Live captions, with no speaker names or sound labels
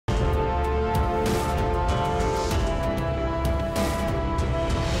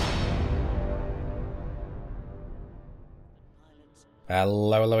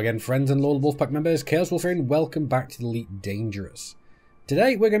Hello again, friends and Lord Wolfpack members. Chaos Wolf here, and welcome back to the Elite Dangerous.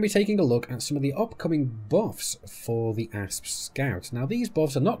 Today we're going to be taking a look at some of the upcoming buffs for the Asp Scout. Now these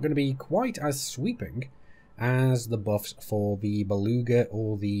buffs are not going to be quite as sweeping as the buffs for the Beluga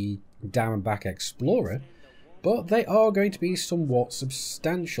or the Diamondback Explorer, but they are going to be somewhat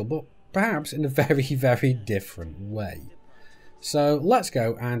substantial, but perhaps in a very different way. So let's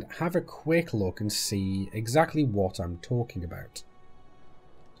go and have a quick look and see exactly what I'm talking about.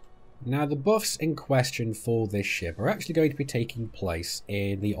 Now the buffs in question for this ship are actually going to be taking place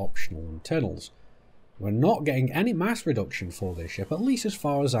in the optional internals. We're not getting any mass reduction for this ship, at least as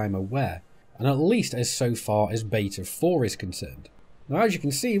far as I'm aware, and at least as so far as Beta 4 is concerned. Now as you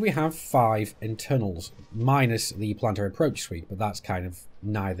can see, we have 5 internals, minus the Planetary Approach Suite, but that's kind of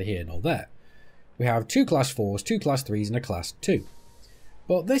neither here nor there. We have 2 Class 4s, 2 Class 3s and a Class 2.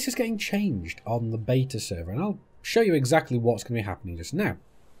 But this is getting changed on the beta server, and I'll show you exactly what's going to be happening just now.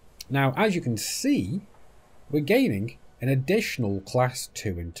 Now, as you can see, we're gaining an additional Class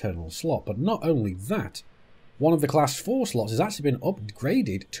 2 internal slot, but not only that, one of the Class 4 slots has actually been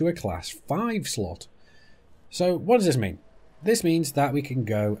upgraded to a Class 5 slot. So, what does this mean? This means that we can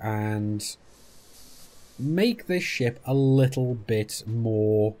go and make this ship a little bit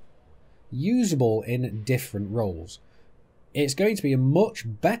more usable in different roles. It's going to be a much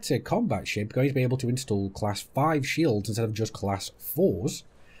better combat ship, going to be able to install Class 5 shields instead of just Class 4s.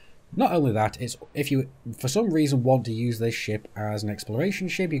 Not only that, if you for some reason want to use this ship as an exploration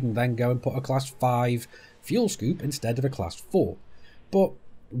ship, you can then go and put a Class 5 fuel scoop instead of a Class 4. But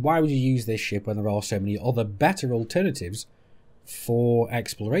why would you use this ship when there are so many other better alternatives for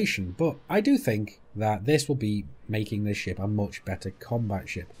exploration? But I do think that this will be making this ship a much better combat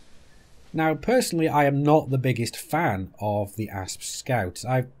ship. Now, personally, I am not the biggest fan of the Asp Scout.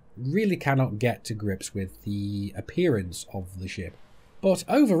 I really cannot get to grips with the appearance of the ship. But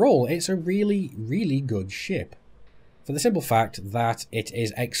overall, it's a really good ship. For the simple fact that it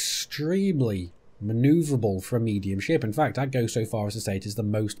is extremely maneuverable for a medium ship. In fact, I'd go so far as to say it is the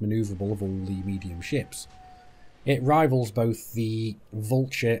most maneuverable of all the medium ships. It rivals both the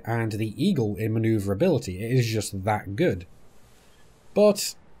Vulture and the Eagle in maneuverability. It is just that good.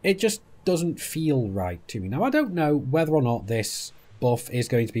 But it just doesn't feel right to me. Now, I don't know whether or not this buff is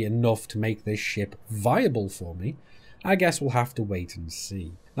going to be enough to make this ship viable for me. I guess we'll have to wait and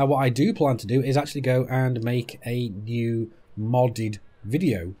see. Now, what I do plan to do is actually go and make a new modded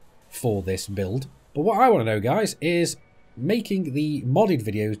video for this build. But what I want to know, guys, is making the modded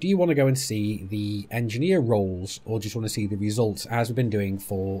videos, do you want to go and see the engineer roles or just want to see the results as we've been doing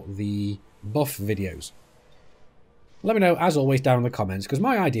for the buff videos? Let me know, as always, down in the comments, because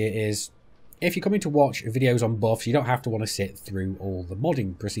my idea is, if you're coming to watch videos on buffs, you don't have to want to sit through all the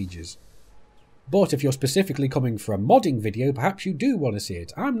modding procedures. But if you're specifically coming for a modding video, perhaps you do want to see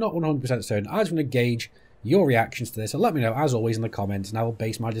it. I'm not 100% certain. I just want to gauge your reactions to this, so let me know, as always, in the comments, and I will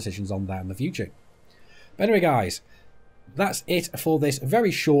base my decisions on that in the future. But anyway, guys, that's it for this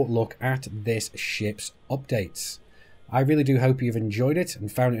very short look at this ship's updates. I really do hope you've enjoyed it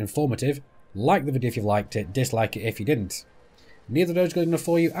and found it informative. Like the video if you liked it, dislike it if you didn't. Neither of those good enough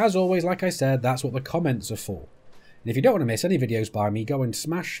for you. As always, like I said, that's what the comments are for. And if you don't want to miss any videos by me, go and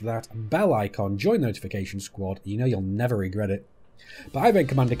smash that bell icon, join the notification squad. You know you'll never regret it. But I've been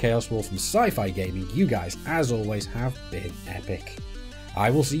Commander Chaos Wolf from Sci-Fi Gaming. You guys, as always, have been epic.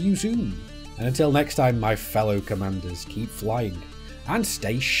 I will see you soon. And until next time, my fellow commanders, keep flying and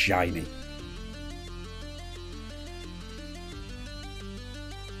stay shiny.